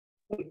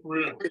All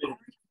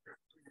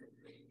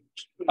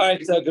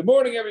right, so good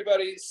morning,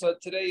 everybody. So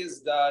today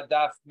is the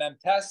Daf Mem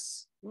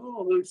Tes.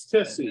 Oh, it's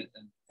Tessie.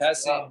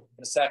 Tessie,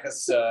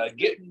 Maseches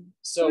Gittin.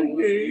 So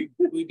we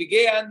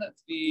began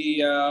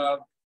the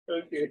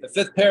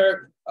fifth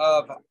parak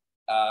of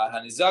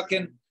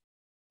Hanizakin.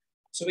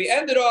 So we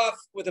ended off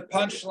with a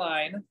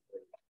punchline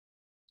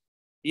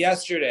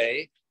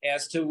yesterday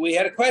as to, we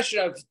had a question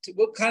of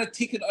what kind of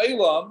tikkun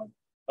olam,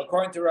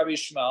 according to Rabbi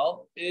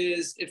Shmuel,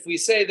 is if we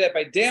say that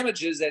by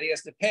damages that he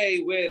has to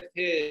pay with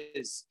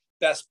his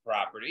best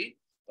property,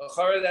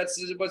 that's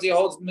what he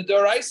holds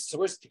midorais. So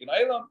where's tikkun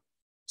olam?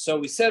 So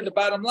we said the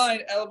bottom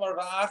line, Elmar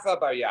va'acha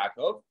bar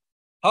Yaakov,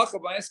 hacha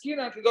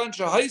ba'yaskina could go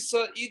into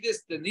haisa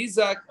idis the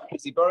nizak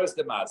zibaras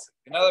the mazik.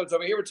 In other words,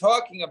 over here we're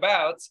talking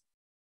about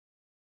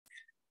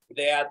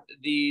that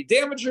the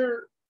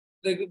damager,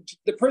 the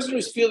person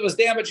whose field was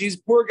damaged, he's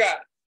a poor guy.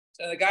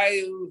 And the guy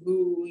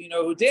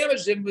who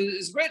damaged him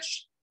is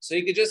rich. So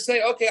you could just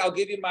say, okay, I'll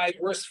give you my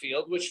worst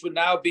field, which would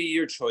now be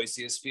your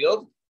choicest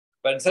field.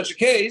 But in such a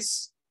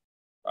case,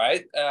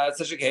 right? Rabbi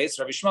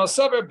Shmuel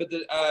Savar, but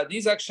the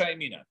Nizak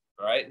Shaymina,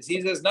 right?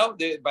 He says no,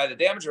 by the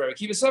damage of Rabbi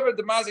Kiva Savar,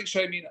 the Mazik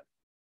Shaymina,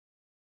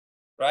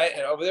 right?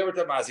 And over there with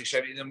the Mazik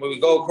Shaymina, and when we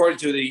go according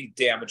to the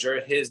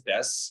damager, his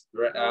best,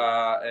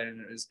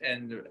 and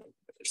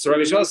so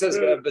Rabbi Shmuel says,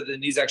 but the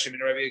Nizak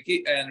Shaymina,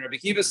 Rabbi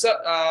Kiva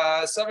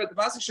Savar, the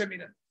Mazik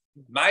Shaymina.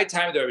 My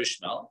time, the Rabbi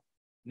Shmuel.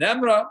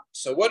 Nemra,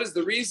 so what is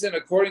the reason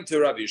according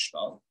to Rabbi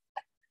Shmuel?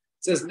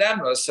 It says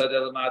Nemra,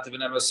 Sada Lamata,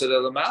 Nemra, Sada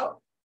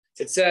Lamal.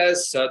 It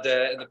says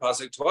Sada in the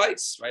pasuk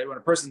twice, right? When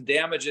a person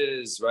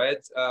damages,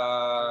 right?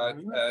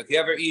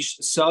 Whoever ish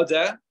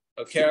Sada,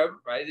 okay,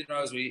 right? He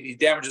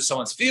damages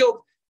someone's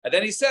field, and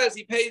then he says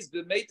he pays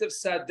the mate of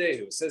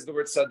Sadehu. It says the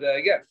word Sada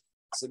again.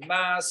 So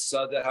Mas,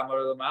 Sada Hamar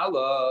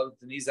Lamala,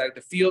 the Nizak,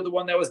 the field, the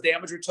one that was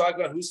damaged. We're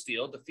talking about whose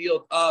field? The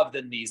field of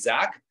the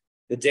Nizak,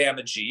 the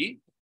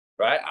damagee.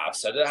 Right,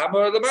 so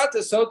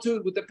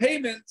too with the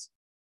payment,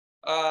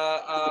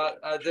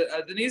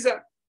 the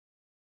nizak.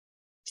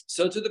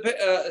 So to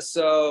the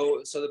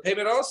so the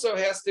payment also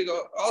has to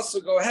go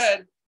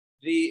ahead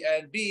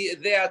and be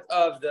that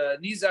of the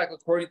nizak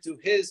according to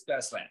his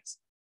best lands.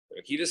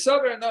 Akiva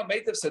Savar, no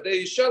meitav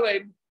sadei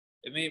yishalem.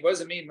 I mean, what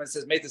does it mean when it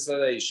says meitav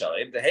sadei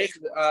yishalem? The heich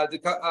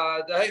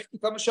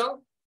become a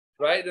shalom,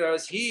 right?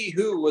 Whereas he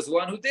who was the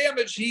one who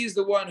damaged, he's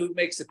the one who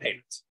makes the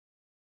payment.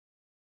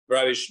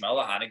 Rabbi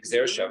Shmuel, Hani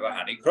Gzer Sheva,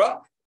 Hani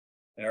Kra.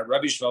 And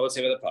Rabbi Shmuel would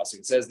say with the pasuk.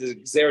 It says the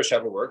Gzer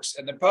Sheva works,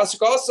 and the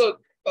pasuk also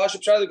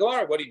should try the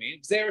Gemara. What do you mean?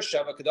 Gzer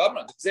Sheva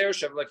Kadamra. The Gzer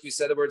Sheva, like we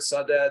said, the word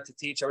Sada to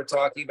teach. We're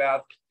talking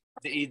about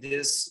the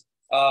idis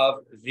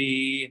of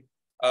the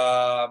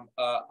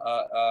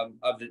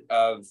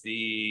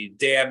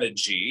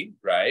damagee,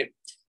 right?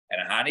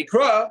 And a Hani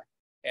Kra.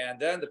 And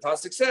then the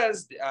pasuk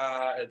says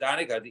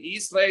Danika the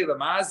Islay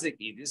Lamazik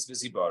idis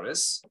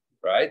Visiboris,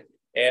 right?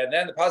 And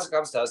then the pasuk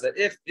comes to us that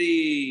if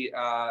the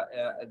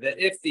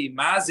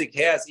mazik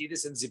has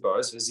idis and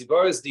ziboris,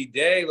 ziboris the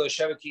day lo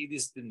shevaki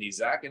idis the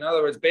nizak. In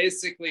other words,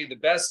 basically the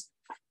best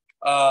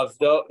of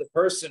the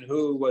person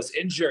who was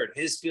injured,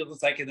 his field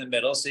is like in the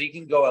middle, so he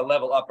can go a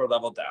level up or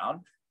level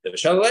down. The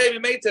v'shalei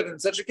meitav, in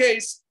such a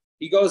case,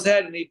 he goes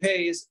ahead and he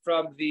pays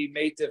from the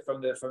meitav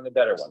from the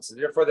better one. So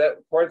therefore, that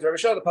according to Rabbi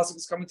Shah, the pasuk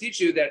is coming to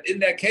teach you that in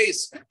that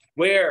case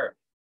where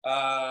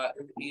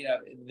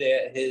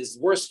his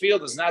worst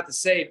field is not the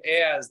same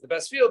as the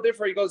best field.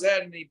 Therefore, he goes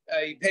ahead and he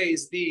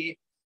pays the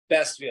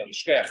best field.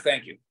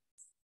 Thank you.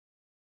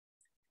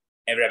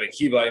 And Rabbi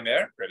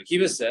Kiva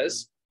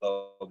says,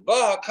 and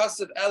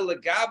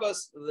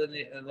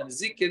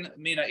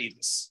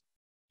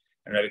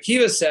Rabbi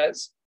Kiva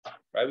says,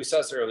 right? We saw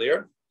this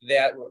earlier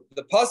that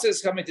the pasuk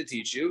is coming to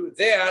teach you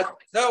that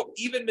no,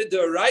 even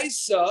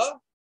midoraisa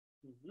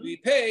we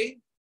pay.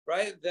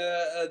 Right,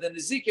 the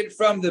nizikin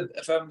from the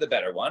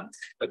better one.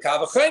 The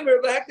kavachomer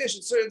lehektish,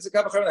 it's a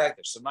kavachomer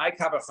lehektish. So my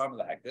kavachomer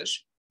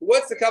lehektish.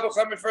 What's the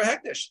kavachomer for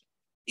hektish?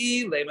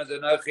 If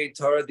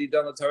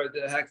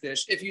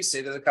you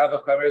say that the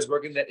kavachomer is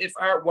working, that if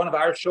one of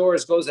our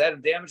shores goes ahead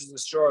and damages the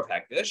shore of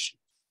hektish,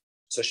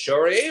 so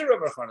shore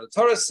the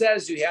Torah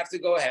says you have to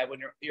go ahead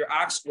when your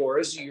ox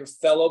scores your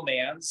fellow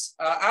man's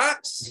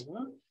ox.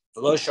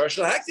 Below shore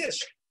shel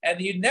hektish. And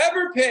you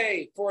never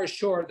pay for a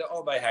shore that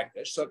owned by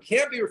Hektish. So it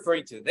can't be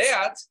referring to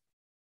that.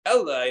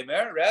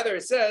 Rather,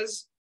 it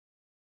says,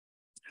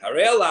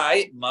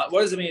 what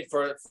does it mean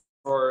for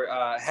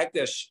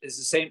Hektish is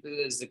the same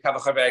as the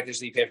Kavachar Hektish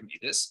that you pay from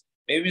Edis?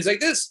 Maybe it means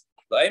like this.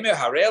 The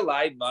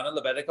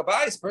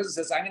person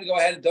says, I'm going to go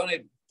ahead and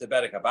donate the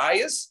Bedek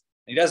Abayis.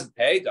 He doesn't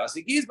pay. He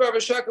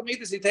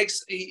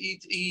takes,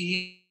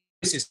 he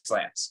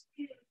slants.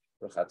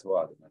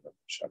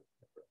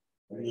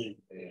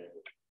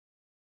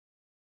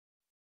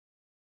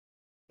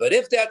 But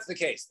if that's the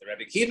case, the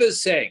Rebbe Kiva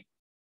is saying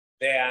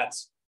that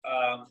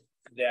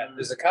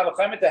there's a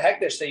kavachomer to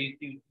hektish that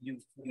you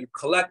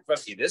collect from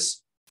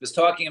Edis. Is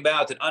talking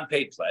about an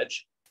unpaid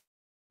pledge.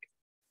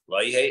 So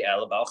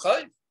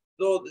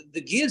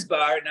the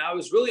gizbar now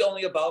is really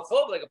only a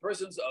balchov, like a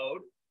person who's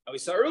owed. And we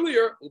saw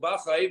earlier,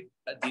 Ubachayv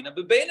Adina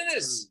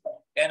Bebeinanis.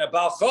 And a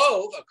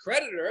Balchov, a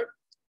creditor,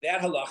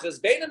 that halacha is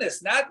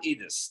Beinanis, not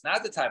Edis,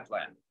 not the type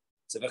plan.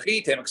 And if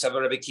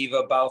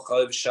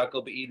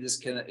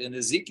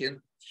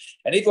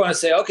you want to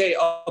say, okay,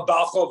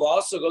 Balchov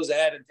also goes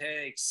ahead and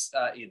takes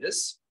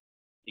Edis,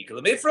 you can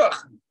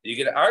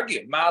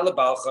argue. So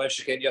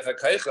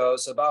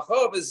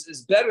Balchov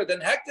is better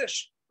than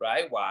Hektish,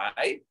 right?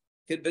 Why?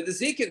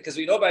 Because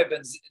we know by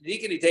Ben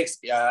Zikin he takes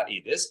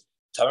Edis.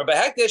 But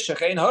because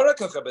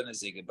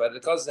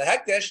the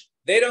Hektish,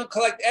 they don't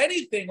collect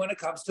anything when it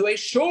comes to a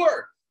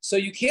shore. So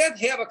you can't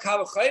have a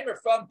Kavachimer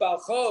from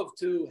Balchov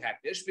to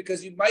Hektish,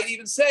 because you might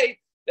even say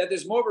that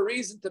there's more of a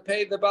reason to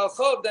pay the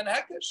Balchov than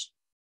Hektish.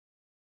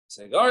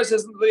 So Gemara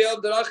says, really,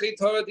 we're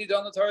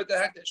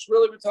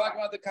talking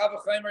about the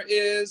Kavachimer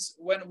is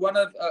when one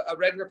of a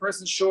regular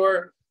person's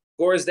shore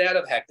gores that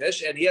of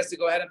Hektish, and he has to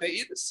go ahead and pay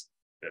Edis.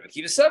 Rabbi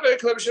Akiva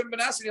Savar, Rabbi Shimon ben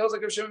Assi, he holds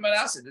like Rabbi Shimon ben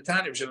Assi. The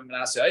Tanya Rabbi Shimon ben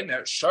Assi,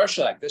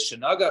 sharsha like this,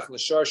 shenagach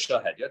l'sharsha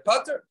hedyat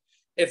pater.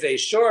 If a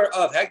shore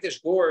of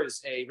Hektish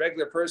gores a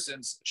regular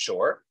person's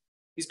shore,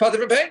 he's pater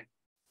from paying.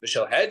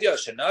 V'shel hedyat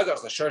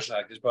shenagach l'sharsha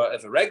like this. But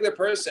if a regular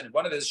person,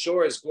 one of his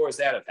shores gores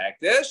that of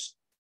Hektish,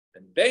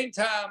 then bein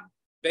tam,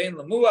 bein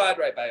lemuad,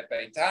 right? By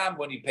bein tam,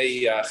 when you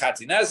pay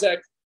chatzi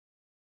nezek,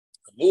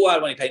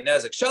 lemuad when you pay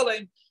nezek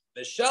shalem.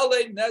 The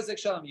shalem nezek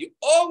shalem, you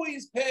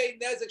always pay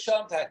nezek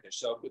shalem hektish.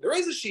 So there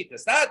is a sheet.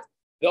 It's not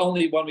the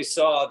only one we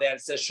saw that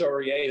says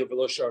shor yehu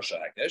below shor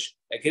hektish.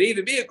 It could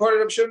even be according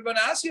to Rabbi Shimon ben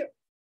Assi.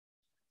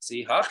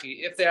 See,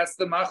 hachi, if that's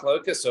the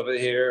machlokas over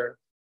here,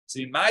 so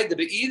you might the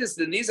beidus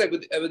the nizak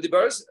with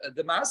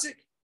the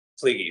masik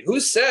pligi. Who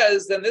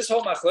says then this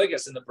whole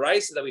machlokas in the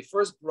brisa that we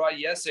first brought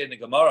yesterday in the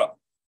Gemara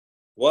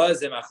was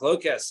the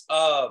machlokas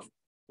of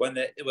when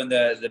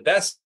the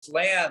best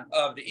land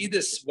of the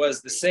Edis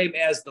was the same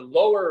as the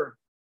lower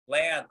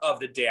land of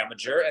the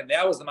damager, and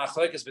that was the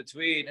machlokes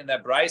between in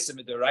that brisa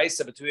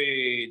midaraisa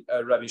between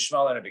Rabbi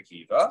Shmuel and Rabbi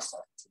Akiva.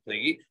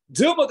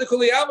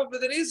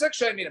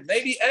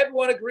 Maybe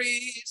everyone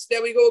agrees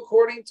that we go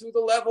according to the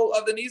level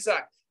of the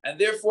nizak, and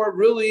therefore,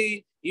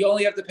 really, you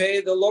only have to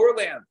pay the lower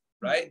land,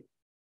 right?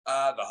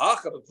 The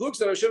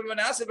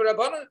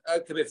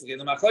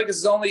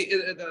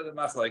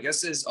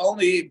machlokes is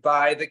only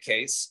by the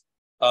case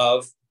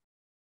of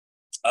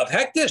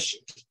Hektish.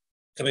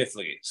 So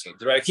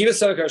the Rabbi Akiva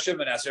said Rabbi Shimon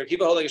ben Assi, Rabbi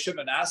Akiva holding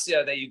Shimon ben Assi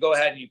that you go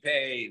ahead and you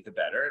pay the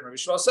better, and Rabbi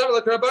Shmuel said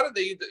like Rabbanan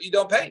that you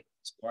don't pay.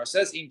 So Gemara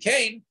says in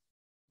Cain,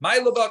 my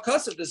lo bal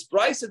kasav. This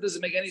brisa doesn't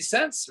make any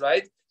sense,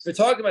 right? If we're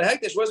talking about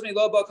Hektish, what's me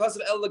lo bal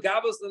kasav el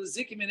legavos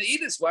lezikim in the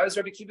Edis? Why is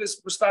Rabbi Akiva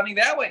responding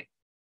that way?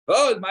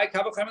 Oh, my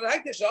kavacham of the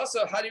Hektish.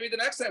 Also, how do you read the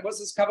next line? What's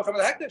this kavacham of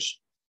the Hektish?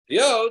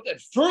 And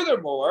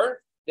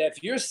furthermore, that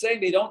if you're saying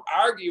they don't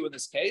argue in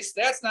this case,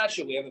 that's not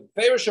true. We have a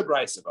Perish of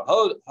Brisa.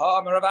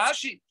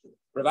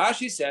 Rav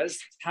Ashi says,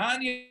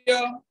 Tanya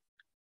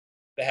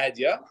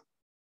Behedya.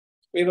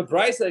 We have a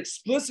Brisa that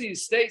explicitly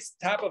states,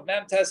 top of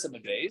Mem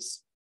Testament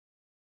base,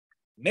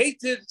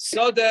 native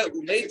soda,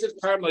 native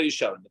karma you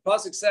shall. The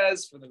pasuk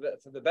says, for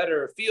the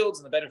better fields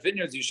and the better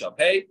vineyards you shall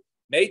pay.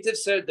 Native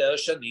soda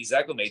shall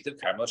nizak, or native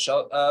karma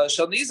shall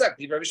nizak.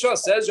 Rabbi Shmuel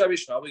says, Rabbi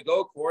Shmuel, we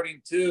go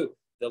according to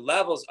the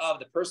levels of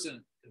the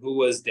person who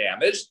was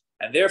damaged,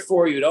 and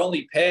therefore you'd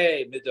only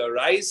pay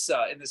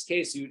midoraisa. In this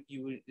case,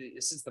 you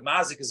since the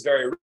mazik is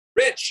very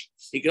rich,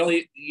 he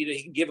can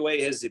give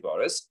away his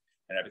ziboris.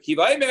 And Rabbi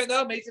Kiva,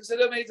 no, meitiv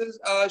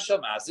shal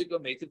mazik or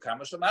meitiv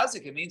kama shal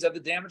mazik. It means of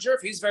the damager.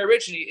 If he's very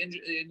rich and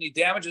he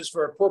damages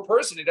for a poor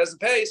person, he doesn't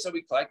pay, so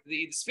we collect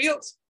the Edis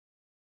fields.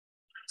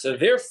 So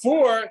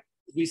therefore,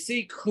 we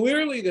see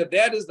clearly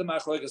that is the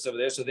machlokes over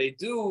there. So they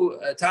do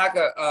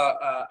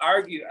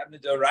argue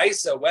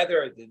midoraisa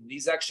whether the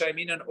nizak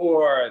shaiminan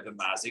or the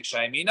mazik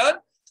shaiminan,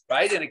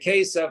 right? In a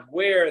case of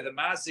where the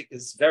mazik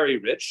is very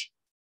rich,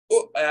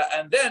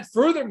 and then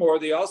furthermore,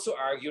 they also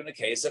argue in a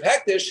case of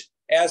hektish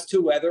as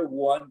to whether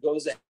one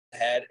goes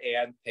ahead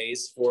and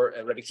pays for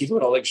Rabbi Kiva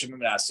and Oleg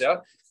Shimon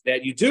Menasya,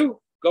 that you do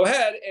go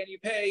ahead and you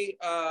pay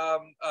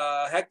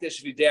hektish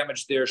if you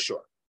damage their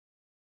shore.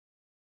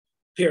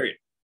 Period.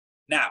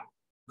 Now,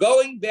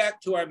 going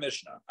back to our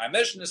Mishnah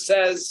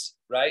says,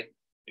 right?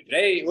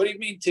 What do you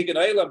mean tikkun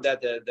olam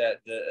that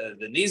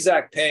the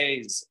nizak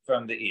pays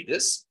from the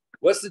Edis?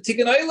 What's the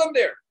tikkun olam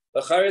there?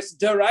 L'charis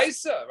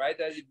deraisa, right?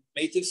 That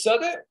meitiv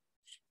sadeh.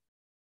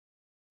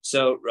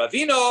 So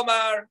Ravina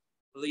Omar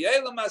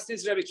li'elam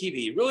asnis Rabbi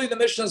Kiva. Really, the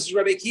Mishnah is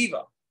Rabbi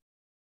Kiva.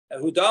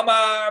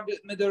 Hudamar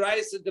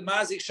midaraisa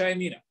demazik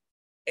shaymina.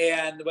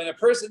 And when a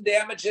person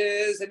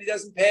damages and he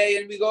doesn't pay,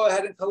 and we go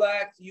ahead and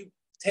collect, you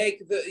pay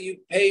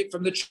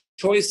from the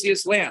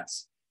choicest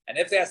lands. And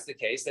if that's the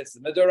case, that's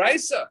the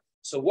Midoraisa.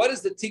 So what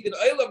is the Tikkun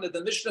Olam that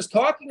the Mishnah is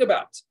talking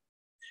about?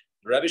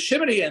 Rabbi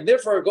Shimon, and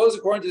therefore it goes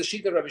according to the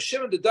sheet of Rabbi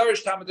Shimon, the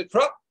Darish Tamid the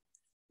Krop.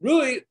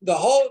 Really, the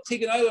whole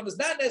Tikkun Olam is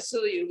not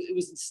necessarily, it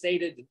was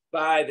stated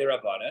by the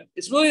Rabbanan.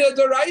 It's really a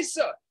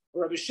Daraisa.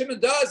 What Rabbi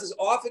Shimon does is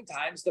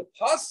oftentimes the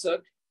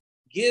Pasuk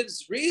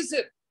gives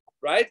reason,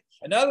 right?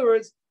 In other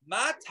words,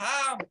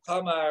 Matam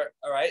kamar.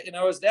 All right. In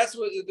other words, that's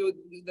what the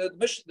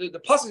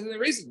pasuk is the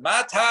reason.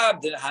 Matam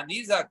the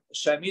hanizak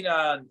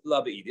shaminan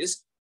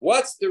labeidis.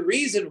 What's the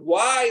reason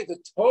why the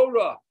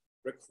Torah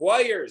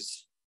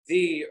requires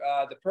the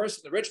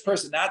rich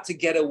person, not to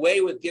get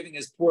away with giving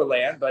his poor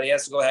land, but he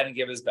has to go ahead and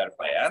give his better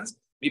lands?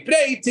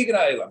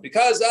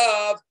 Because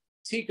of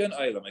Tikkun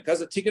Olam.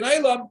 Because of Tikkun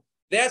Olam,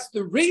 that's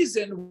the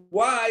reason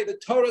why the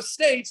Torah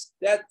states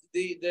that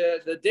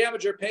the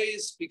damager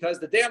pays, because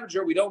the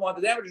damager, we don't want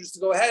the damagers to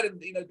go ahead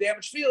and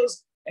damage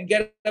fields and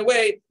get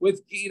away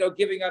with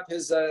giving up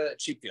his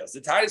cheap fields.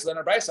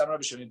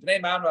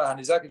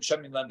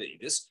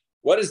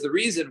 What is the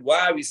reason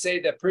why we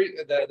say that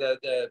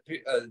the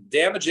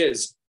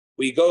damages,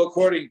 we go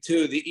according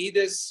to the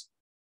edis?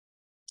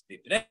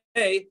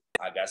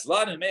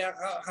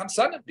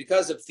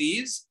 Because of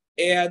thieves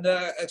and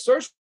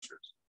extortioners,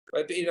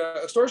 right?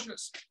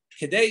 Extortionists.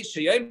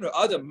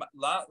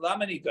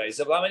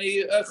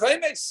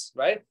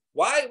 Right?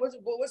 Why?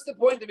 What's the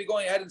point of me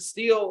going ahead and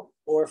steal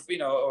or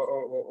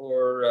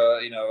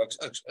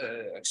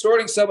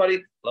extorting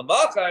somebody?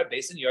 Tomorrow,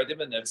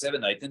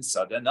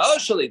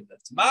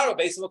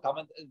 Basin will come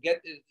and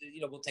get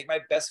will take my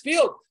best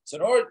field. So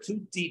in order to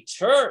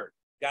deter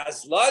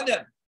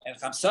Gazlanim and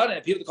Chamsanim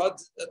and people to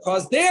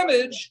cause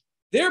damage,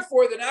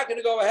 therefore they're not going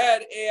to go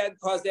ahead and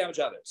cause damage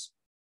to others.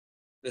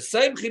 The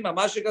same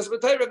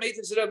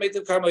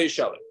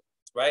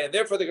right, and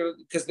therefore they're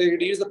going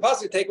to use the pasuk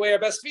to take away our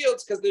best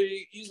fields, because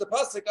they use the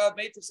pasuk of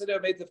meitiv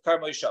siddur meitiv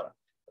karmo yishalem.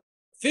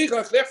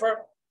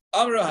 Therefore,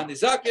 amru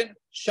hanizakin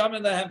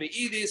shamin lahem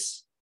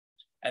beidis,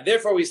 and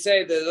therefore we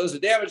say that those who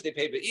damage they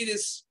pay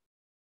beidis.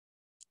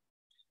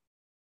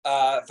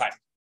 Fine.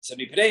 So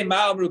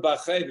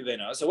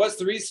what's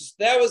the reason?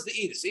 That was the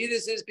edis.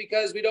 Edis is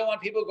because we don't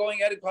want people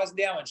going out and causing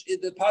damage.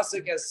 The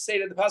pasuk has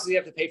stated the pasuk you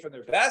have to pay from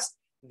their best.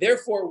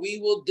 Therefore, we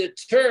will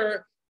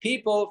deter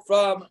people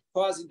from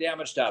causing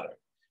damage to others.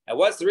 And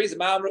what's the reason?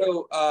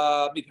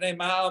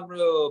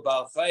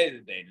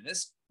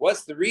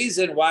 What's the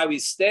reason why we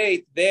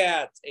state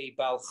that a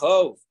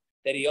balchov,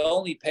 that he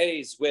only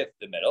pays with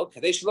the middle?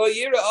 Because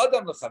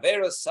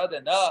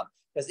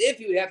if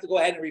you have to go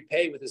ahead and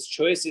repay with his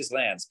choicest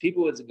lands,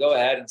 people would go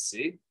ahead and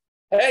see,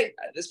 hey,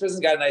 this person's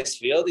got a nice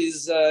field.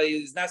 He's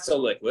not so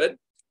liquid,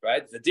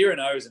 right? The deer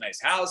and is a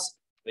nice house.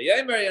 The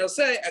Yamer, he'll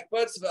say, I'm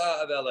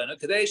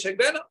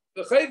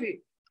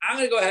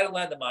going to go ahead and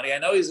lend the money. I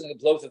know he's going to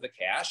blow through the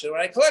cash. And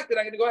when I collect it,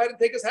 I'm going to go ahead and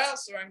take his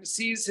house, or I'm going to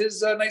seize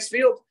his nice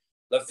field.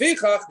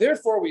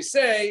 Therefore we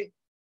say,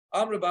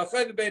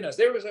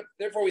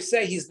 therefore we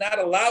say he's not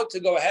allowed to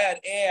go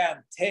ahead and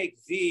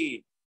take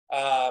the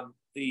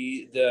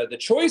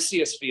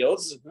choicest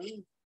fields.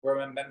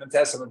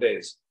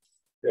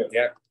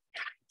 Yeah.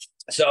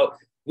 So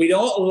we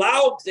don't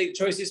allow him to take the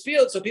choicest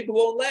fields, so people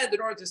won't lend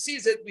in order to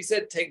seize it. We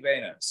said take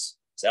Venus.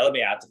 Sell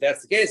me out. If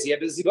that's the case, he has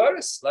busy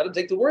bonus. Let him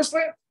take the worst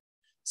land.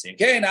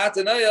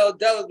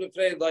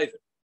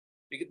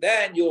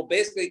 Then you'll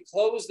basically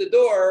close the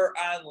door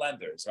on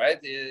lenders, right?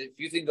 If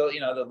you think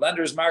the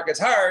lenders market's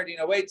hard,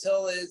 wait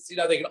till it's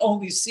they can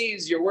only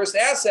seize your worst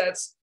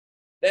assets,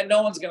 then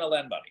no one's going to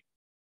lend money.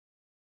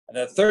 And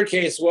the third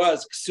case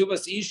was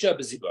ksubas isha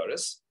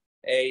beziboris,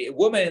 a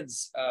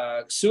woman's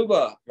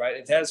ksuba, right?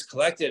 It has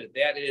collected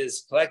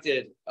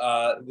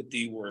with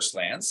the worst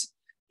lands.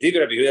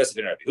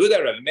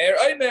 Rabbi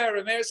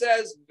Meir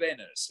says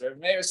Venus. Rabbi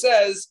Meir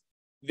says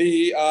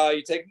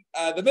you take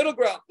the middle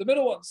ground, the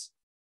middle ones.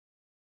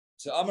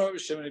 So Amru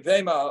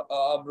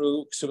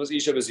ksubas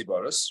isha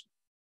beziboris.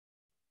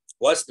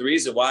 What's the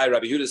reason why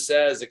Rabbi Yehuda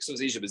says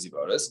ksubas isha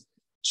beziboris?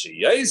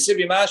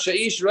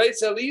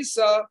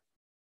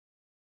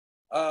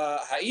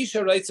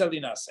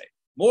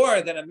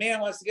 More than a man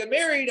wants to get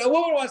married, a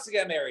woman wants to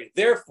get married.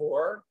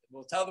 Therefore,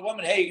 we'll tell the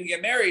woman, hey, you can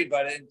get married,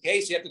 but in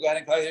case you have to go ahead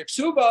and collect your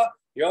ksuba,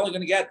 you're only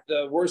going to get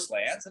the worst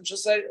lands. And she'll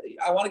say,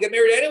 I want to get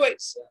married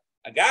anyways.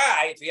 A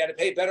guy, if he had to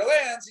pay better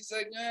lands, he's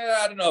like,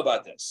 I don't know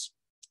about this.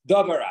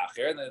 Davar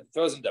acher, and then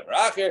throws in davar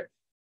acher.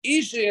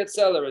 Ishi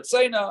etzeler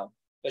etzaina,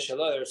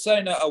 b'shalor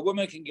etzaina. A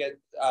woman can get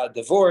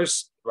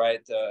divorced,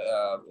 right,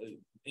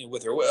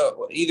 with her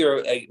will,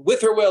 either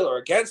with her will or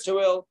against her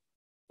will.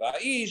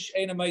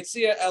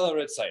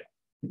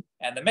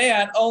 And the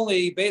man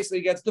only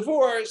basically gets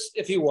divorced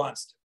if he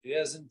wants to. He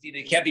doesn't.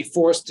 He can't be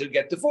forced to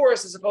get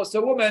divorced, as opposed to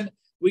a woman.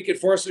 We could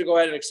force her to go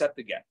ahead and accept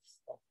the get.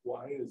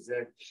 Why is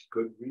that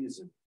good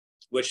reason?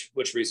 Which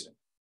reason?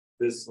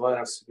 This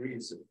last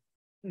reason.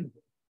 The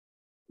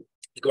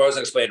Gemara is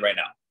going to explain right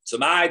now. So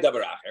my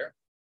davar acher,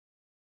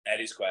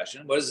 Eddie's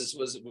question. What is this?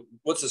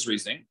 What's this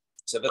reasoning?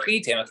 So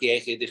maybe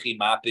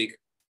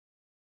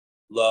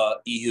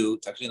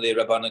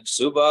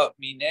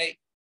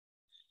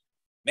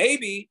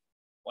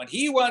when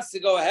he wants to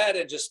go ahead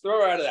and just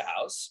throw her out of the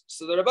house,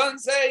 so the Rabban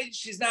say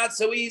she's not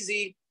so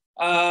easy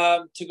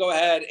to go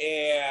ahead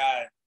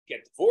and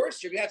get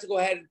divorced. You're gonna have to go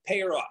ahead and pay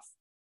her off.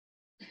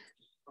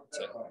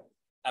 So,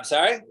 I'm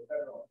sorry.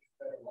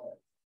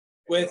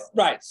 With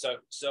right, so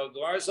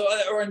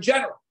or in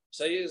general,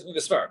 So he's moving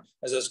this far.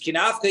 As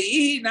kinafka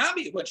ihi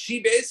nami, when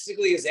she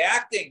basically is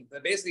acting,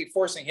 basically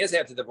forcing his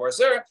hand to divorce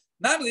her.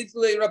 Nami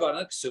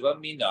rabbanan ksuba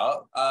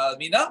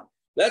mina.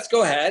 Let's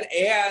go ahead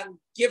and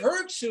give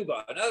her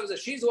ksuba. In other words, if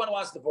she's the one who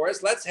wants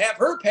divorce, let's have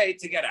her pay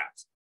to get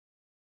out.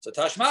 So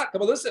Tashma,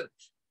 come on, listen.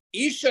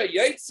 Isha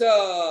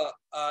yetza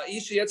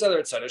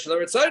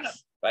l'ritzayna.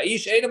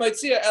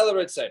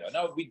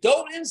 No, we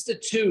don't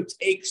institute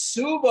a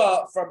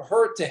ksuba from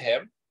her to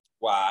him.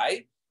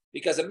 Why?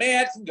 Because a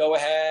man can go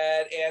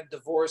ahead and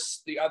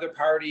divorce the other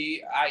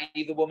party,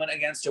 i.e. the woman,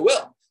 against her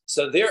will.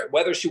 So there,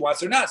 whether she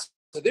wants or not.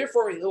 So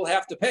therefore, he'll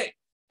have to pay.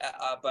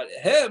 But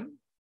him,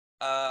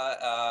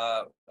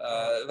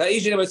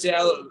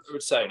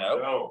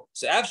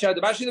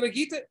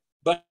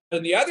 but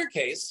in the other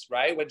case,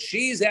 right, when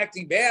she's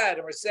acting bad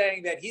and we're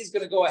saying that he's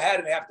going to go ahead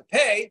and have to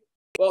pay,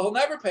 well, he'll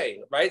never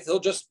pay, right? He'll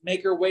just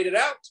make her wait it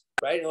out,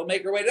 right? He'll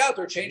make her wait it out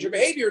or change her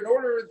behavior in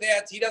order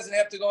that he doesn't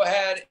have to go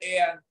ahead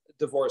and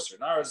divorce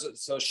her.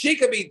 So she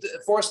could be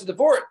forced to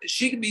divorce.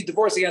 She can be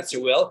divorced against her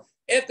will.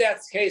 If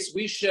that's the case,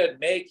 we should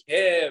make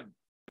him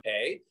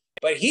pay.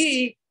 But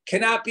he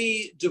cannot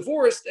be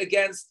divorced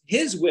against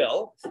his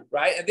will,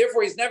 right? And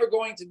therefore, he's never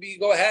going to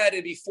go ahead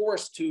and be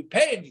forced to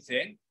pay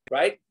anything,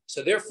 right?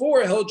 So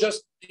therefore, he'll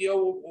just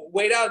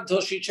wait out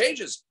until she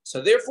changes.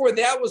 So therefore,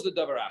 that was the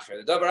davar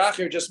acher. The davar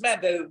acher just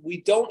meant that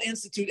we don't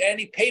institute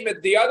any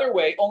payment the other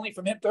way, only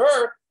from him to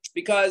her,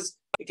 because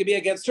it can be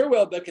against her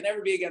will, but it can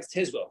never be against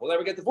his will. We'll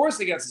never get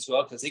divorced against his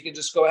will because he can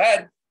just go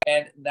ahead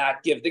and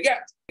not give the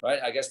get,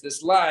 right? I guess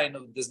this line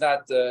does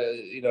not,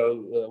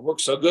 work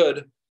so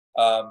good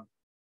for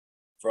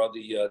all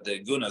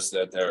the gunas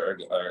that are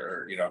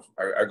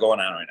going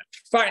on right now.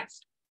 Fine.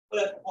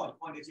 Well, that's the point. The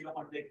point is you don't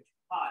want to make it too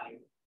high.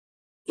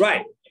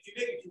 Right. If you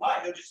make it too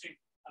high, they'll just say,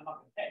 I'm not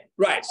going to pay.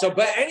 Right. So,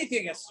 but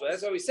anything else,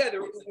 that's what we said.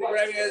 We're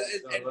having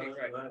anything,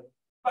 right?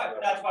 Right,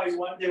 but that's why they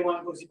want to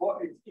go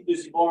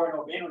Zibor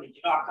or Benoni.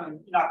 You're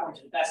not going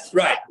to the best.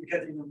 Right.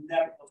 Because they'll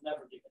never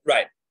give it.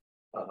 Right.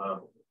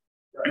 Right.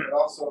 But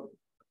also,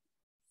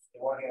 the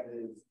one hand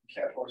is you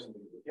can't force him to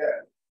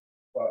get,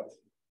 but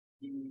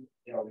he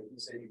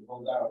say he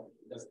pulls out,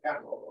 he doesn't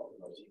have to hold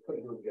on. He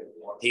couldn't really get it.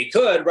 He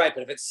could, right?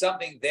 But if it's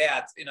something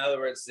that, in other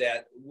words,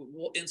 that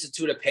we'll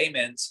institute a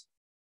payment,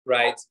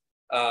 right,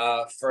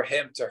 for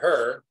him to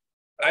her,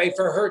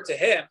 for her to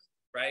him,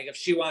 right? If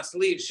she wants to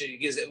leave, she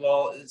gives it.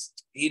 Well,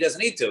 he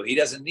doesn't need to. He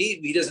doesn't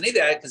need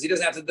that because he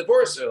doesn't have to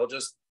divorce her. He'll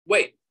just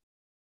wait.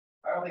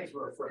 I don't think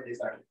we're afraid he's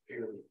not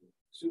purely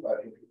sued.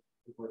 I think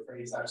we're afraid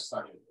he's not just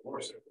not going to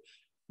divorce her.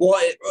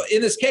 Well,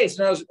 in this case,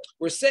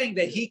 we're saying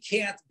that he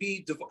can't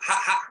be divorced.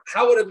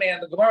 How would a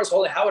man? The Gemara is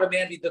holding. How would a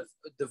man be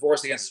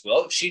divorced against his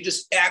will? If she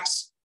just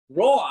acts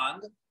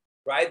wrong,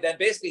 right? Then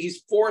basically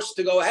he's forced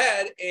to go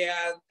ahead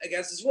and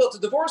against his will to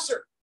divorce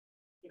her.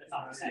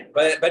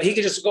 But he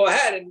could just go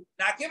ahead and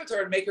not give it to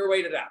her and make her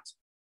wait it out.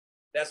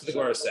 That's what the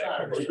Gemara is saying.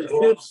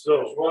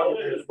 So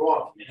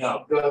wrong.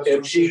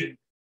 If she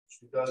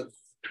does.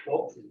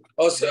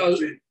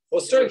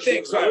 Certain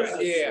things,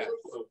 right? Yeah,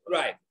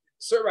 right.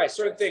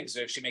 Certain things.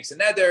 If she makes a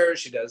nether,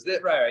 she does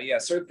this, right? Yeah,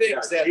 certain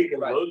things that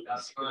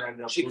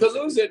she could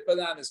lose it, but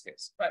not in this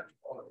case, right?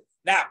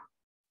 Now,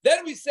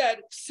 then we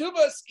said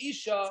Ksubas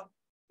Isha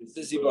is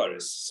the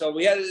Ziboris. So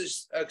we had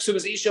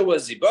Ksubas Isha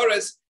was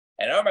Ziboris,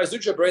 and Amar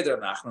Zutra Breder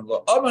Nachman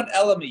Lo Aman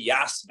Elam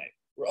Yasme.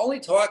 We're only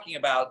talking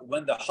about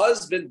when the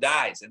husband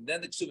dies, and then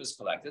the Ksubas is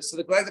collected. So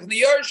the collected from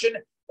the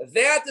Yershin,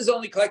 that is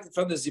only collected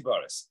from the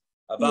Ziboris.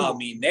 About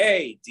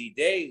Minei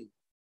Didei,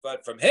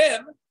 but from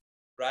him,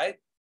 right?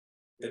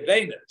 The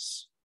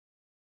Venus.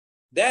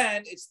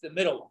 Then it's the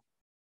middle one.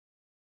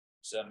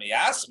 So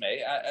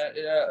Miyasme,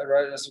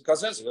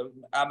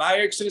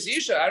 I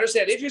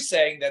understand if you're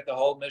saying that the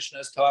whole Mishnah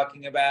is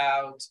talking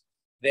about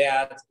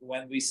that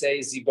when we say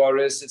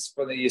Ziboris, it's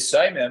from the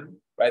Yisayimim,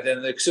 right?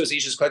 Then the Ksubas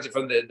Isha is collected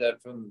from the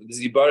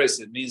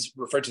Ziboris. It means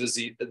refer to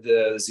the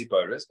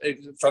Ziboris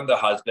from the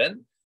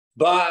husband.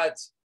 But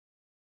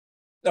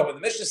no, when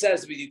the Mishnah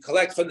says we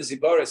collect from the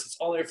Ziboris, it's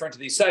only referring to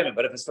the Yisayimim.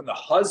 But if it's from the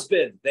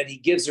husband, then he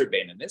gives her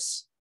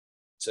Beinamis.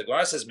 So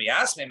Gemara says,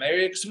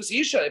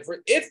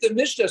 if the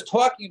Mishnah is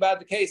talking about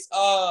the case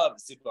of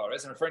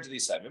Ziboris and referring to the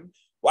Yisayimim,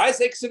 why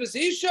say Ksubas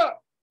Isha?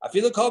 I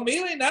feel it called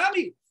Mili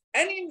Nami.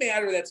 Any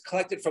matter that's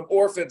collected from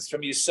orphans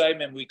from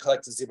Yisayimim, we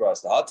collect the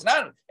Ziboris.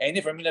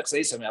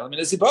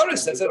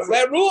 That's a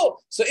flat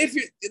rule. So if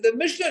the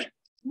Mishnah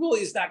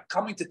really is not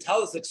coming to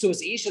tell us that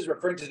Ksubas Isha is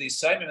referring to the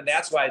Yisayimim, and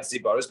that's why it's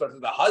Ziboris, but for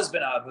the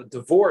husband of a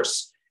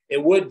divorce,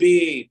 it would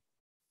be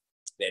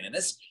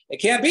Beinanis. It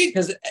can't be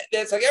because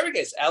it's like every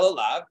case.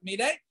 Elalav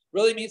Mine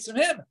really means from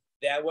him.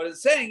 That what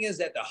it's saying is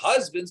that the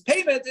husband's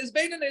payment is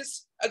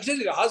Beinanis. Excuse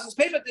me, the husband's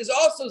payment is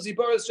also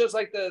Ziboris, just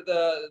like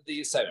the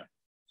Yisayimim.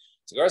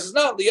 So Gemara says,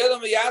 no, the other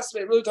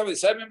Yasme really talking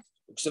about the Yisayimim.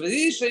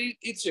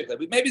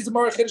 Maybe it's the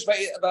more Chiddush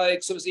by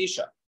Ksubas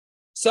Isha.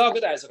 So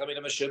good eyes.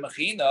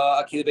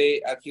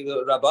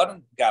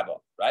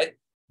 Right?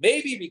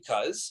 Maybe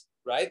because,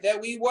 right, that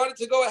we wanted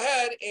to go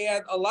ahead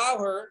and allow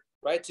her,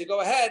 right, to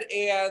go ahead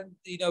and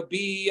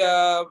be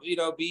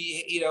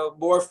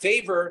more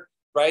favor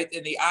right,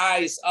 in the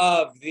eyes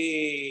of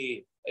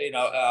the,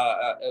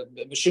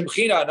 Mishum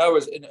China, in other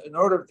words, in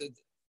order to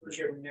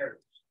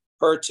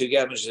her to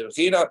get Mishum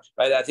China,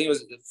 right? I think it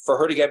was for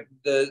her to get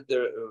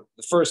the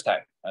first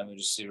time. Let me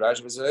just see.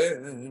 Rashi was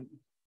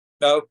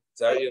no,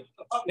 sorry.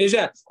 In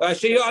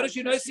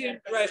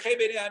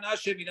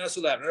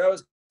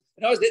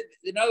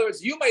other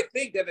words, you might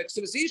think that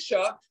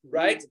Isha,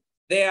 right,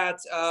 that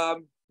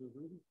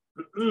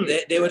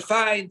they would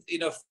find,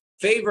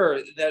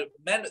 favor that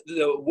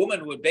the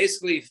woman would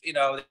basically,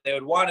 they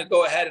would want to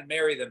go ahead and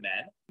marry the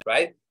men,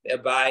 right?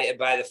 By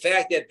the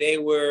fact that they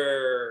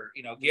were,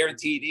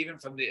 guaranteed even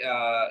from the,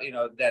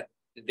 that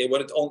they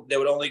would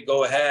only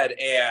go ahead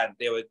and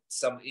they would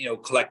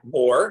collect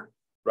more,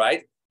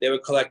 right? They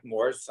would collect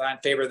more, find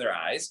favor in their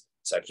eyes.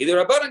 So the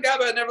Rabbanan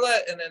Gaba never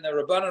let, and then the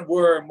Rabbanan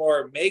were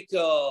more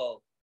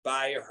makel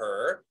by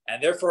her,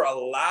 and therefore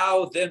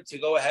allow them to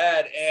go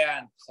ahead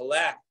and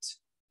collect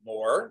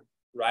more,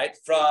 right,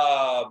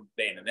 from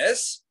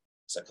Beinanis.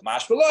 So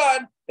Kamash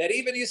Balan, that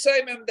even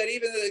Yisayimim, that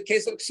even in the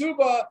case of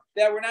Ksuba,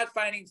 that we're not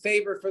finding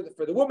favor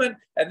for the woman,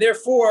 and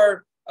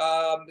therefore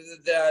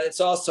it's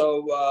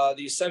also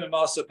the Yisayimim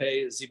also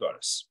pay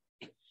Ziboris.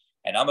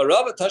 And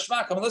Amarava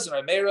Tashma, come on, listen,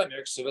 Rabbi Meir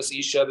Ksuvas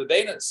Isha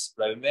Bebeinas.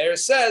 Rabbi Meir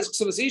says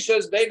Ksuvas Isha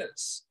is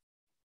Beinas.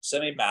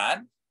 Semi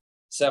man.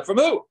 So from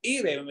who?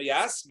 If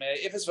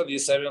it's from the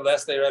Yisayim,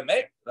 unless they Rabbi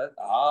Meir.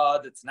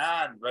 That's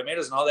not. Rabbi Meir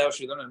doesn't hold out.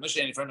 She learned in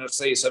Mishnah any friend of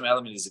say Yisayim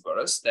element is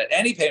Ziboros. That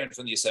any payment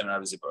from the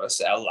Yisayim is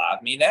Ziboros. Allah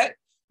minet.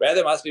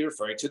 Rather, must be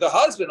referring to the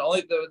husband.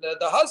 Only the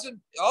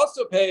husband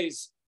also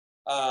pays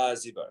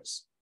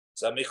Ziboros.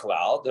 So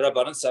Michlal, the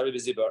Rabbanan Savi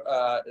Zibor.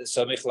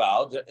 So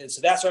Michlal,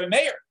 so that's Rabbi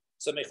Meir.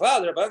 So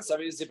Michlal, the Rabbanan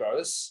Savi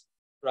Ziboros,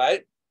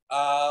 right?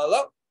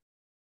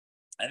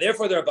 And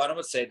therefore the Rabbanan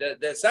would say that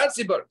that's not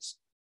Ziboros.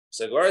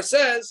 So Gemara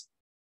says,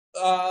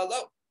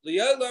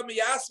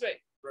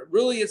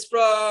 really it's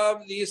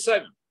from the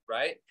Yisayim,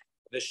 right?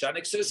 The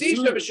Shanik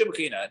Sivasisha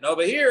B'Shimchina. And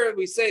over here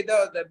we say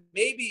that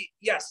maybe,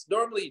 yes,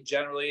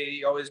 generally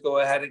you always go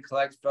ahead and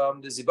collect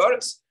from the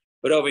Ziboros.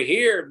 But over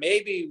here,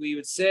 maybe we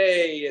would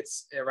say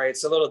it's right,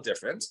 it's a little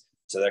different.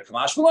 So that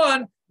Kamash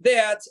Balan,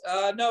 that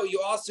no,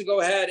 you also go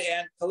ahead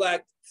and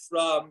collect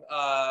from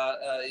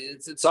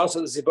it's also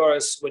the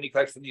Ziboros when you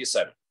collect from the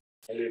Yisayim.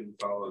 I didn't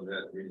follow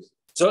that reason.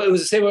 So it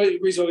was the same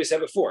reason we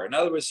said before. In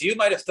other words, you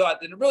might have thought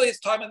that really it's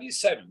time of the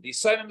Yisayim. The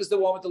Yisayim is the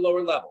one with the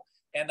lower level.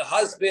 And the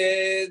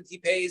husband, he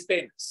pays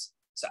payments.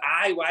 So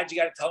why'd you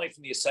got to tell me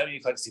from the Yisayim you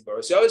collect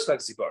Ziboros? You always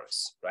collect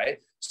Ziboros, right?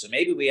 So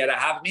maybe we had to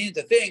have a meaning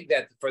to think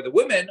that for the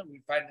women,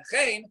 we find the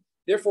chain,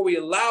 therefore we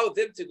allow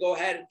them to go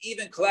ahead and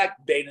even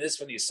collect Beinis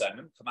from the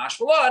Yisayim, Kamash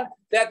Balan,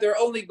 that they're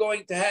only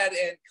going to head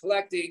and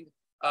collecting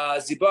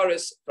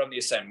Ziboros from the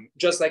Yisayim,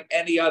 just like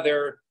any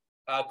other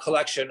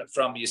collection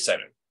from the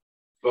Yisayim.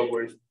 But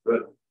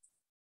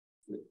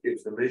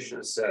if the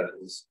Mishnah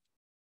says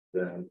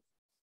that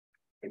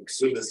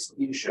Ksuvas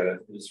Isha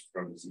is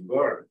from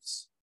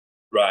Ziboros,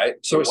 right?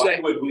 So why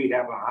would we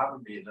have a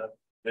Havamina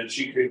that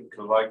she could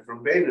collect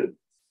from Beinis?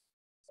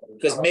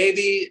 Because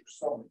maybe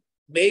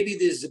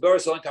the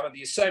Ziboros only come of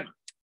the Yisayim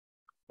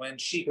when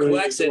she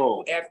collects it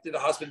after the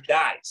husband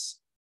dies.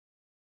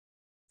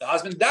 The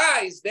husband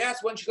dies,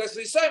 that's when she collects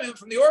the Yisayim.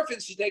 From the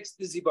orphans, she takes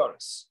the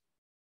Ziboros.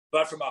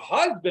 But from a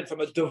husband,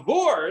 from a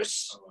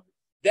divorce,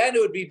 then it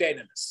would be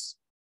Beinanis.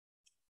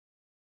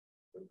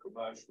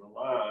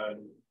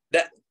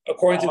 That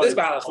according to this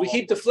balance, we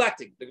keep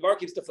deflecting. The Gemara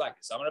keeps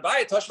deflecting. So I'm going to buy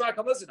it. Toshma,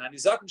 come listen. And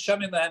Nizak and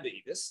Shamin Land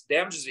Edis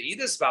damages the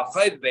Edis about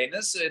 5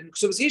 Beinas and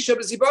Ksuvas Isha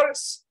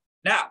Ziboros.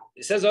 Now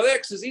it says over there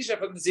Ksuvas Isha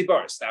from the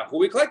Ziboros. Now who are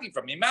we collecting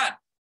from? Iman.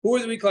 Who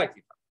are we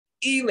collecting from?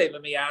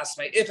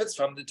 If it's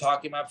from the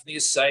talking about from the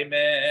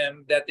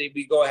Yisayim that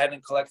we go ahead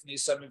and collect from the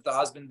Yisayim if the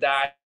husband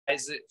dies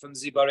from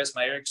Ziboros,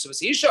 Ma'ir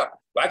Ksuvas Isha.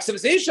 Why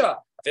Ksuvas Isha?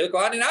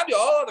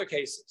 All other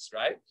cases,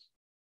 right?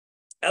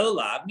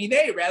 Elalav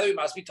Minei. Rather, we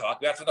must be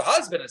talking about from the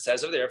husband. It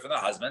says over there from the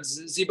husband's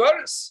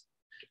Ziboros.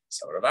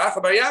 So Rav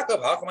Acha Bar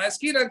Yaakov, Hakam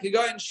Askinan,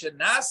 Kigoyin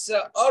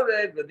Shenasa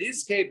Ored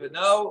V'Nizkei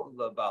Beno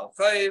L'Bal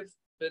Chayiv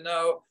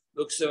Beno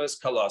Luksuvas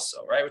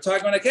Kaloso. Right, we're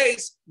talking about a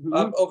case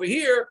over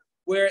here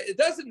where it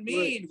doesn't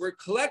mean we're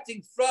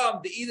collecting from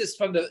the edis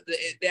from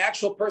the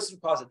actual person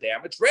who caused the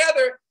damage.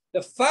 Rather,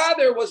 the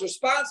father was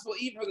responsible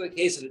even for the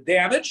case of the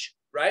damage.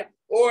 Right,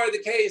 or the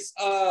case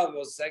of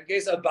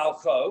Baal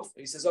Chov,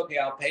 he says, "Okay,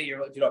 I'll pay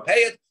you if you don't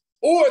pay it."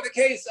 Or the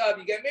case of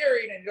you get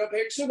married and you don't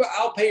pay your ksuba,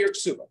 I'll pay your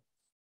ksuba.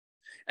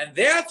 And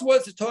that's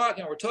what we're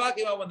talking. We're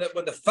talking about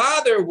when the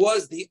father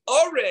was the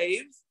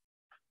orev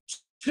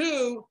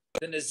to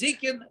the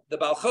nezikin, the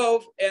Baal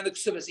Chov, and the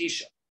ksubas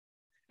isha,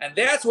 and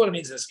that's what it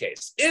means in this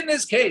case. In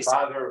this case, the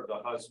father of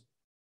the husband,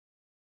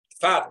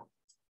 father,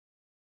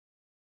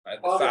 right?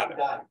 The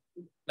father.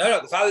 No,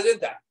 the father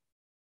didn't die,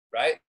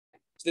 right?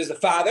 So there's the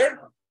father,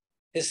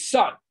 his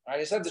son, right?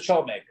 His son's a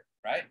troublemaker,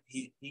 right?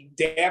 He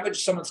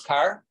damaged someone's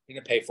car, he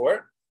didn't pay for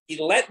it.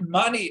 He lent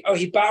money,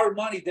 he borrowed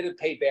money, didn't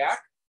pay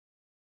back.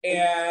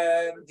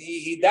 and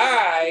he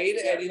died,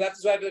 and he left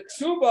his wife a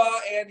ksuba,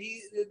 and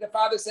the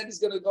father said he's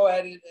going to go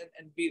ahead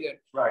and be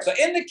there. Right. So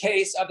in the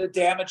case of the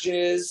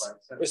damages,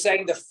 we're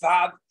saying the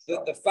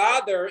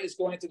father is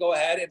going to go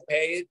ahead and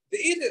pay the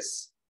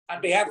idus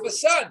on behalf of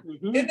his son.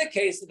 Mm-hmm. In the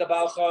case of the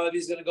Baal Chalav,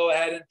 he's going to go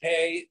ahead and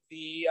pay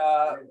the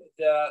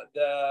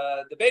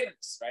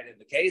Beinus, right? In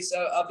the case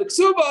of the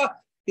Ksuba,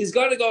 he's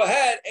going to go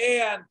ahead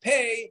and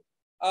pay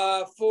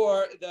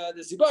for the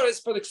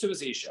Ziboris for the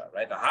Ksubas Isha,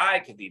 right? The High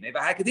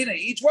Kadina,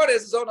 each one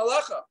has his own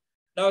halacha.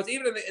 Now, it's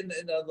even in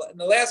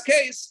the last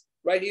case,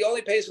 right? He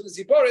only pays for the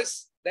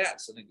Ziboris.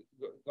 That, so the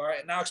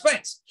Gemara now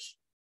explains.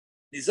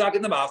 Nizak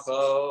in the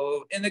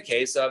Macho, in the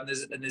case of the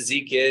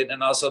Nezikin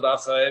and also the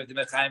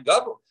Mechaim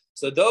Gabel.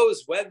 So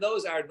when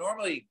those are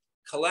normally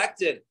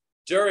collected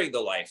during the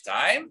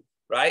lifetime,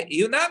 right?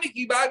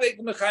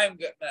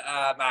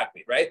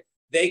 Right?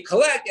 They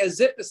collect as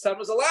if the son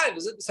was alive.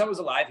 As if the son was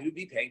alive, he would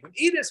be paying from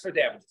edus for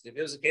damages. If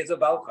it was a case of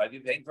Balchai,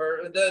 he'd be paying for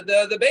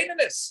the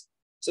Beinus.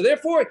 So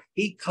therefore,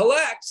 he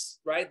collects,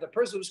 right? The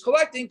person who's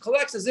collecting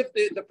collects as if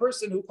the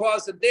person who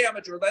caused the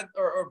damage or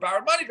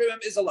borrowed money from him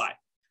is alive.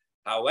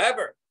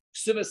 However,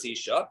 Ksubas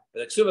Isha,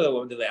 the Ksuba, the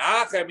woman,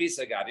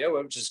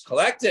 which is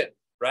collected,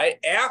 right,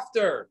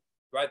 after,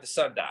 right, the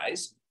son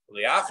dies.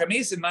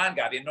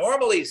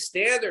 Normally,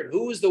 standard,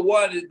 who's the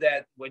one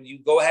that when you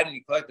go ahead and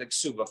you collect the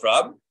Ksuba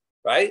from,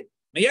 right?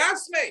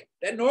 Miyasme,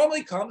 that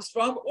normally comes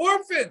from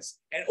orphans.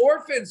 And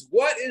orphans,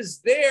 what is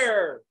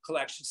their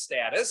collection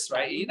status,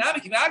 right?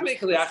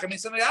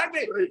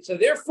 So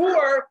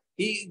therefore,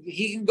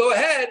 he can go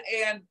ahead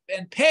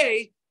and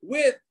pay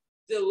with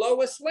the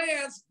lowest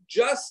lands,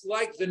 just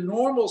like the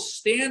normal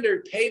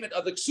standard payment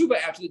of the ksuba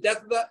after the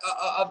death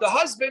of the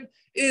husband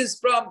is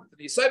from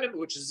the assignment,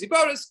 which is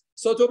ziboris.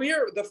 So to over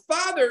here, the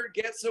father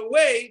gets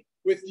away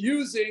with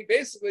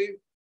basically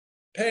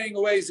paying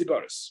away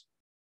ziboris.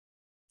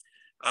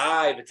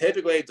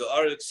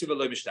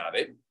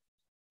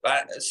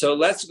 So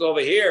let's go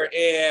over here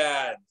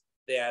and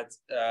that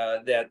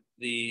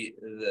the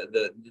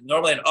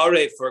normally an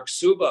arev for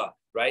ksuba,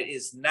 right,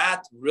 is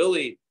not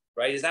really.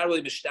 Right, he's not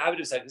really mishtabed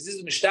himself. This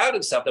is mishtabed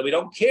himself that we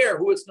don't care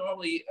who it's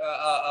normally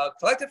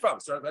collected from.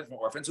 It's collected from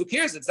orphans. Who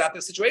cares? It's not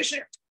the situation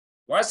here.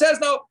 Where it says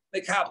no,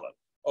 they kabbalah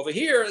over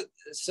here.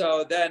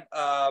 So then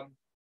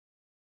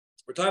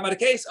we're talking about a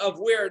case of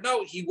where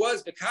no, he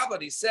was the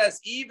kabbalah. He says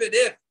even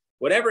if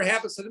whatever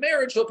happens to the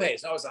marriage, he'll pay.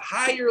 So now it's a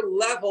higher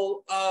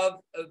level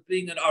of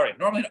being an arev.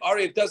 Normally, an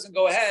arev doesn't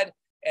go ahead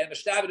and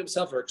mishtabed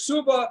himself for a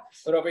ksuba,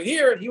 but over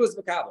here he was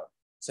the kabbalah.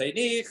 So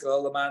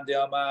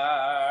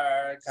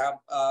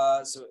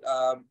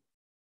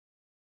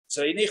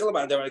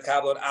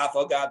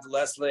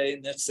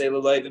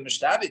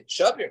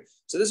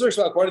So this works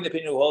well according to the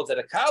opinion who holds that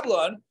a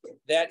kablon,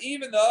 that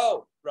even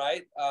though,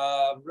 right,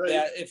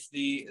 that if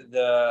the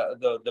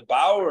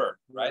borrower,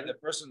 right, the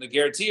person, the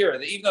guarantor,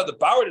 that even though the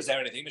borrower doesn't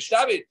have anything, in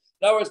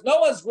other words, no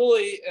one's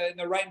really in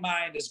the right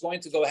mind is going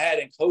to go ahead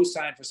and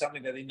co-sign for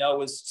something that they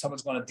know is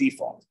someone's going to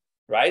default,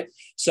 right?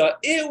 So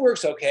it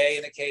works okay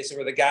in a case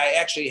where the guy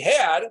actually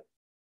had,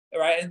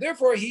 right, and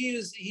therefore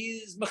he's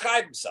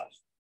mechayiv himself.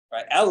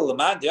 Right. But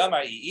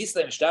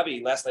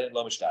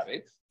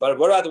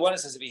what about the one that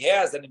says if he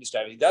has, then he's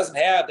mishtavi? He doesn't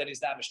have, then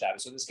he's not mishtavi.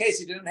 So in this case,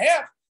 he didn't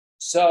have.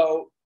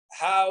 So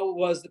how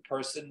was the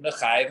person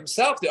mechayiv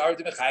himself? The art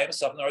to mechayiv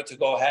himself in order to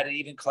go ahead and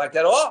even collect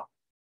at all.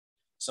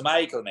 So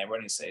my equal name, what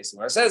do you say? So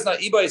when it says now,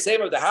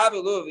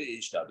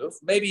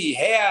 maybe he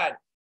had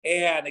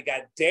and it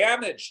got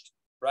damaged,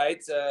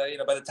 right?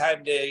 By the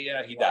time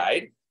he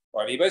died,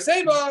 or since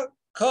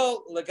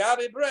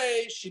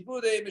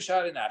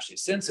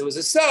it was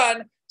a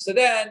son. So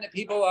then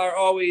people are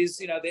always,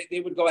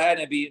 they would go ahead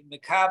and be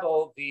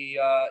mikabel,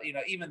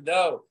 even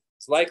though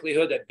it's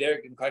likelihood that they're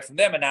going to collect from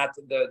them and not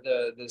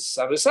the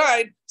other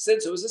side,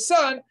 since it was a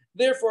son,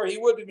 therefore he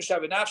would be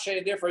mishav nafshe,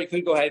 and therefore he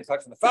could go ahead and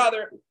collect from the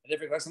father. And if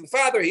he collects from the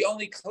father, he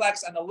only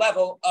collects on the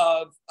level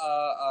of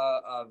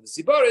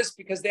ziboris,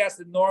 because that's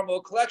the normal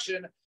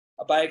collection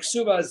by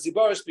ksuba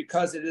ziboris,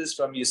 because it is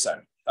from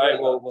Yisan. All right,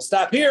 we'll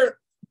stop here.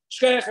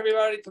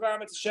 Everybody,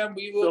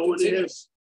 we will continue.